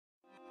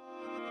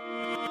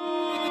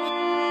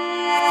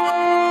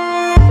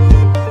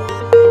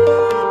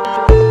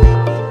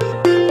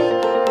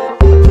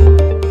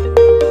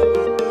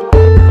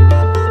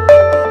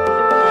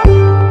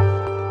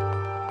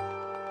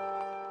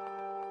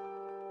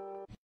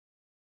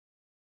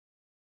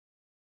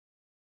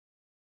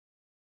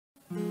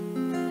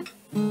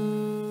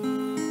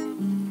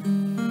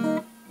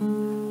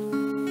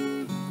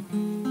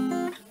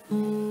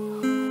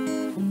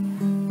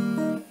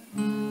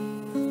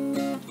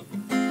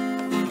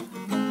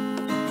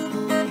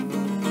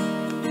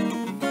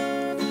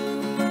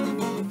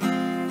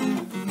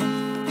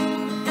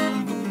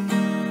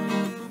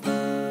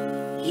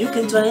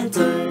can try and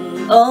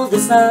turn off the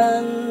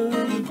sun,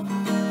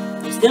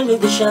 I'm still going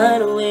to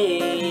shine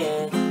away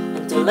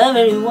and tell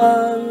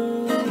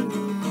everyone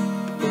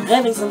we're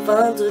having some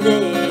fun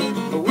today.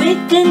 We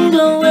can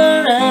go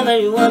wherever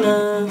you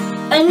wanna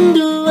and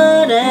do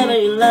whatever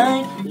you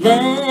like.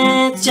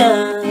 Let's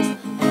just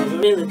have a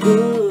really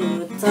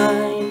good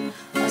time.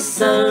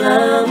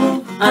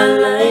 Assalamu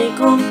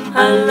alaikum,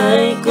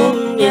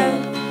 alaikum ya.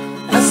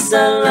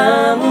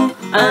 Assalamu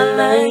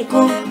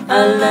alaikum,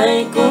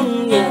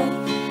 alaikum ya.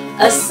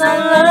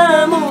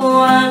 Assalamu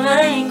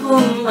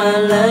alaikum,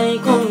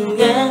 alaikum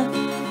ya.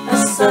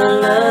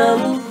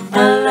 Assalamu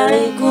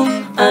alaikum,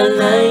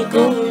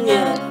 alaikum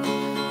ya.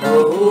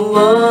 Oh,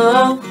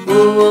 oh, oh,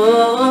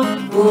 oh,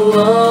 oh,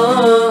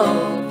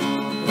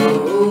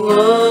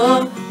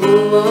 oh,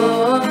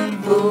 oh,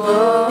 oh,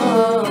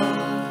 oh.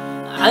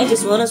 I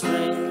just wanna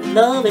spread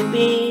love and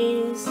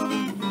peace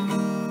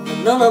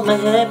and all of my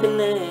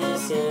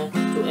happiness, yeah,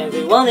 to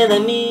everyone that I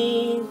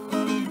meet,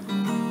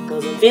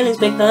 'cause I'm feeling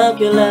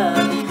spectacular.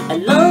 I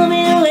love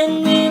you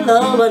and we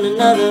love one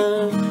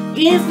another.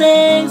 Give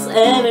thanks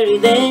every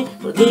day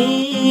for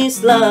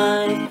this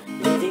life,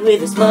 living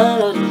with a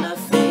smile on my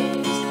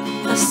face.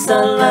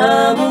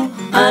 Assalamu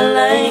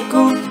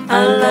alaikum,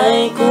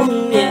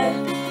 alaikum ya.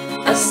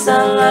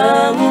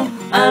 Assalamu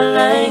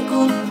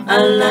alaikum,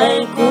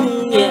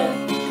 alaikum ya.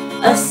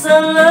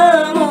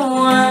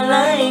 Assalamu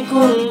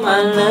alaikum,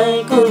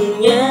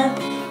 alaikum ya.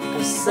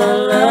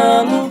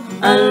 Assalamu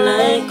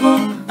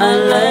alaikum,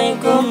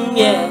 alaikum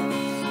ya.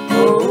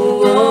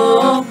 Oh,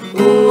 oh,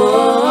 oh,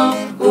 oh,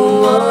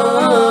 oh,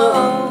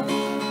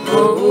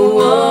 oh,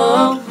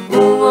 oh, oh,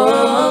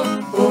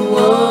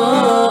 oh,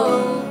 oh.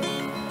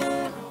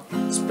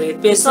 Spread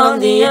peace on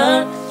the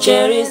earth,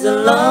 cherish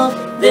the love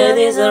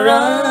that is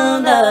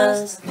around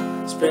us.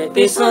 Spread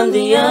peace on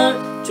the earth,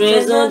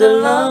 treasure the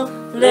love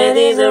that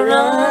is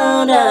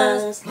around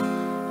us.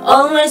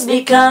 Always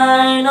be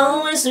kind,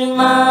 always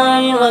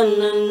remind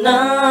one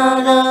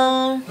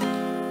another.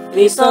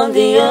 Peace on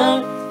the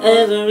earth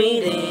every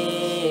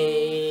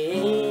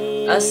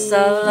day.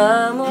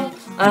 Assalamu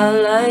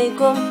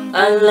alaikum,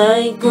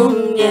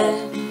 alaikum ya.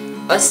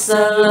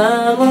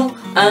 Assalamu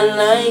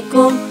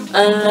alaikum,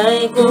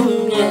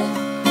 alaikum ya.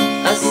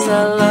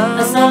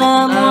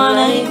 Assalamu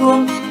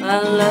alaikum,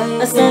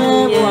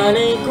 assalamu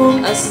alaikum,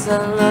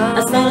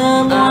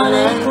 assalamu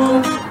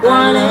alaikum,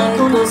 wa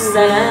alaikum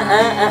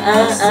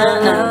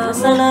assalam,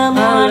 assalamu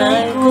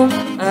alaikum,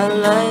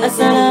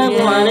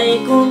 assalamu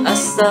alaikum,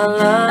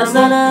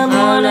 assalamu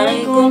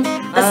alaikum,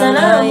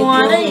 assalamu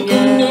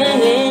alaikum,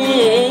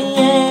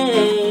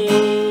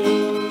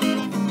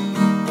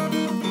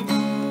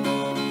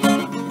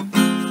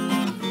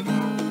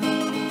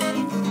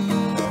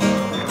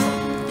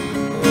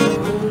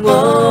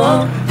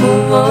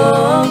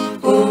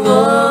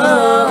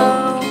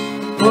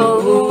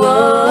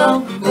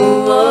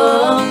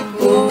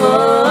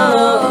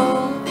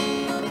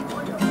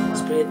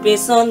 Spread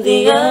peace on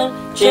the earth,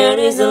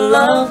 cherish the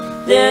love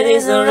that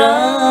is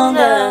around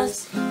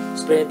us.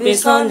 Spread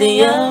peace on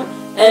the earth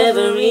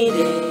every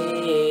day.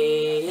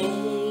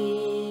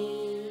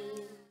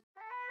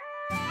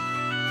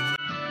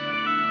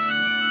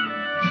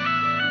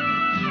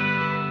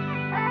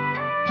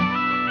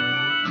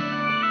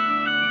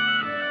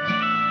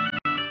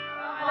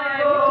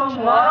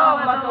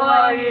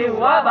 Warahmatullahi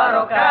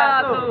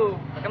wabarakatuh.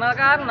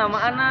 Perkenalkan, nama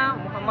ana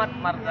Muhammad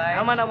Mardai.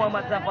 Nama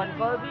Muhammad Zakwan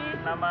Qalbi.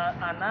 Nama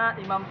ana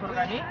Imam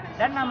Surgani.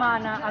 Dan nama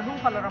anak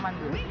Agung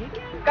Falramanduri.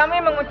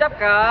 Kami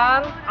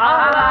mengucapkan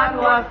ahlan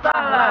wa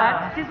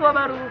sahlan, Siswa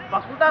baru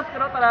Fakultas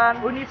Kedokteran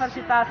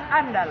Universitas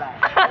Andalas.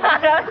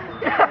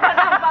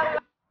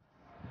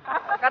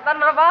 Angkatan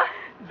berapa?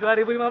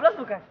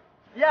 2015 bukan?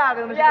 Ya,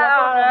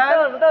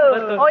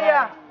 betul. Oh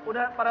iya,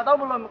 udah pada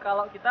tahu belum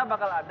kalau kita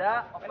bakal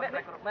ada open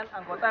rekrutmen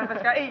anggota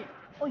FSKI?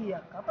 Oh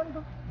iya, kapan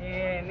tuh?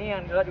 Ini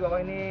yang dilihat di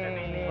bawah ini.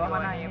 Ini bawah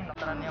mana ini?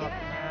 Pendaftarannya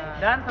waktunya.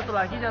 Dan satu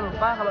lagi jangan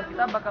lupa kalau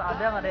kita bakal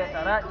ada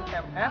acara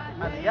IMF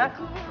alias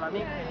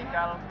Islamic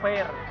Medical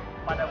Fair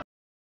pada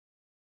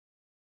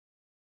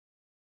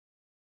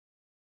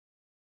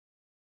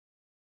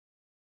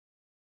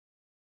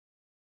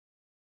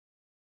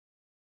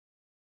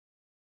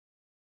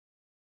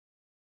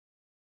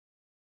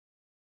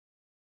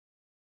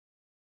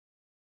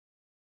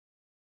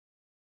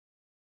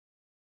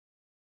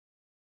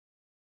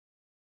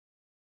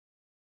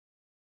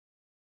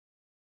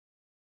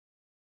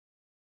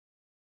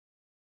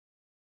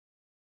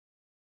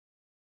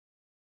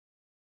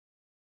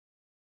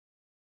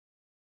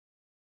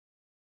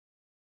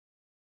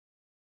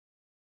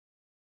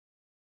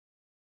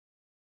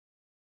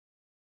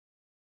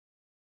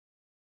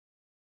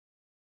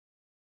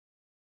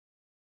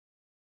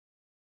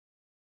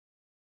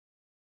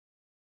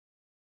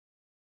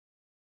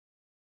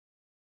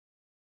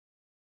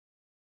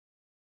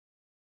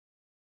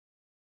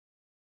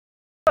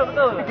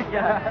betul.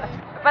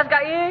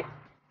 FSKI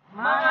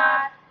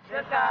semangat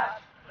dekat